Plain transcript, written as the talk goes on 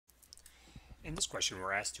In this question,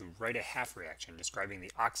 we're asked to write a half reaction describing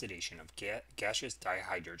the oxidation of gaseous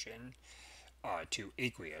dihydrogen to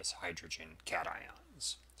aqueous hydrogen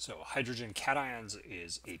cations. So hydrogen cations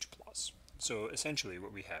is H+. So essentially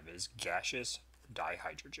what we have is gaseous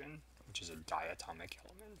dihydrogen, which is a diatomic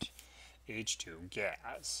element, H2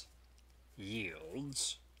 gas,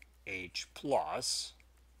 yields H plus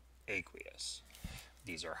aqueous.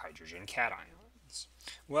 These are hydrogen cations.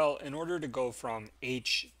 Well, in order to go from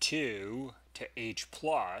H2 to H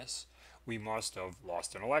plus, we must have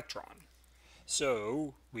lost an electron.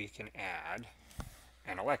 So we can add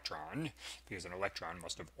an electron, because an electron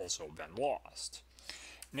must have also been lost.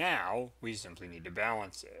 Now we simply need to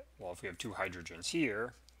balance it. Well, if we have two hydrogens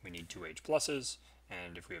here, we need two H pluses,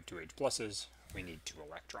 and if we have two H pluses, we need two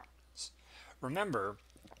electrons. Remember,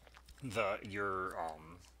 your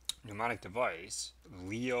mnemonic device,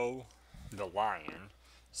 Leo the lion,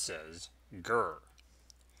 says grr,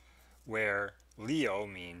 where Leo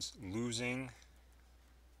means losing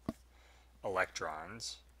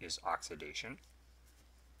electrons is oxidation,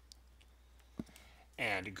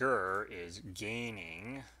 and grr is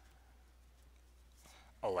gaining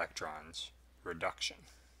electrons reduction.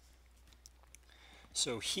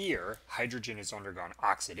 So here, hydrogen has undergone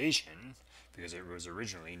oxidation because it was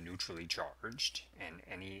originally neutrally charged, and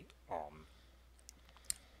any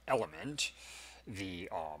element, the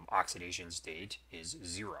oxidation state is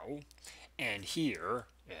 0, and here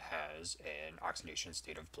it has an oxidation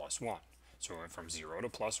state of +1. So it went from 0 to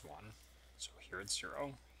 +1, so here it's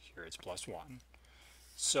 0, here it's +1,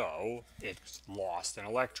 so it's lost an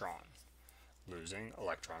electron. Losing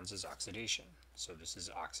electrons is oxidation, so this is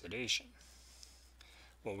oxidation.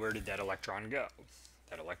 Well, where did that electron go?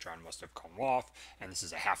 That electron must have come off, and this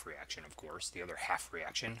is a half reaction, of course. The other half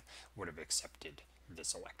reaction would have accepted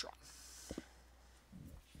this electron.